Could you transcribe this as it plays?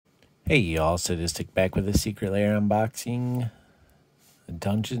Hey y'all, Sadistic back with a Secret Lair unboxing.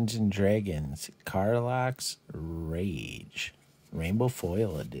 Dungeons and Dragons, Karlach's Rage, Rainbow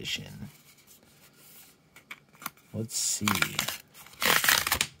Foil Edition. Let's see.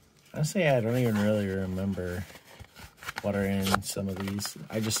 Honestly, I don't even really remember what are in some of these.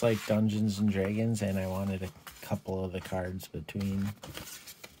 I just like Dungeons and Dragons, and I wanted a couple of the cards between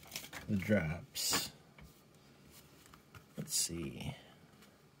the drops. Let's see.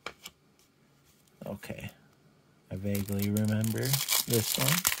 Okay, I vaguely remember this one.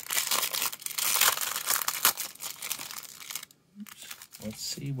 Let's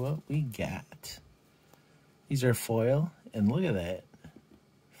see what we got. These are foil, and look at that.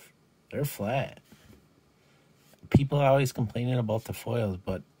 They're flat. People are always complaining about the foils,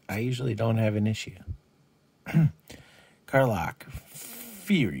 but I usually don't have an issue. Karlach,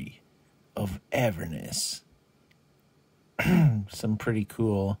 Fury of Avernus. Some pretty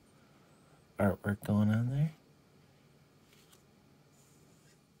cool artwork going on there.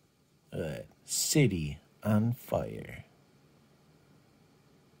 Look at that. City on fire.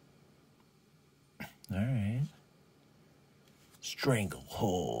 Alright.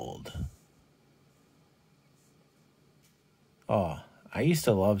 Stranglehold. Oh, I used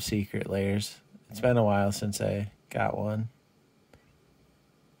to love Secret Lairs. It's been a while since I got one.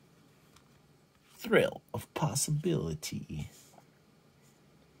 Thrill of Possibility.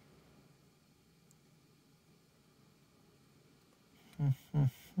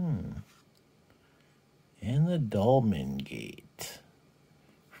 And the Dolmen Gate.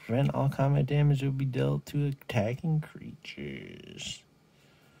 Prevent all combat damage will be dealt to attacking creatures.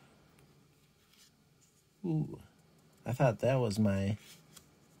 Ooh, I thought that was my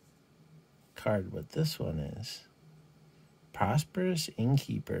card, but this one is Prosperous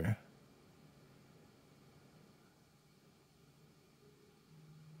Innkeeper.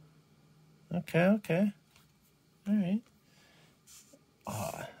 Okay. All right.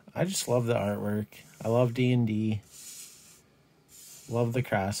 I just love the artwork. I love D&D. Love the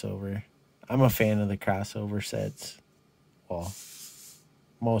crossover. I'm a fan of the crossover sets. Well,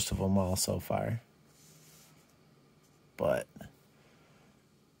 most of them all so far. But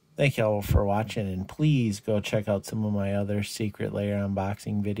thank y'all for watching, and please go check out some of my other Secret Lair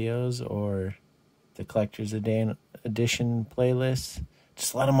unboxing videos or the Collector's Edition playlists.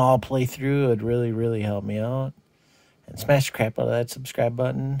 Just let them all play through. It'd really help me out. And smash the crap out of that subscribe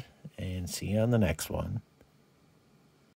button, and see you on the next one.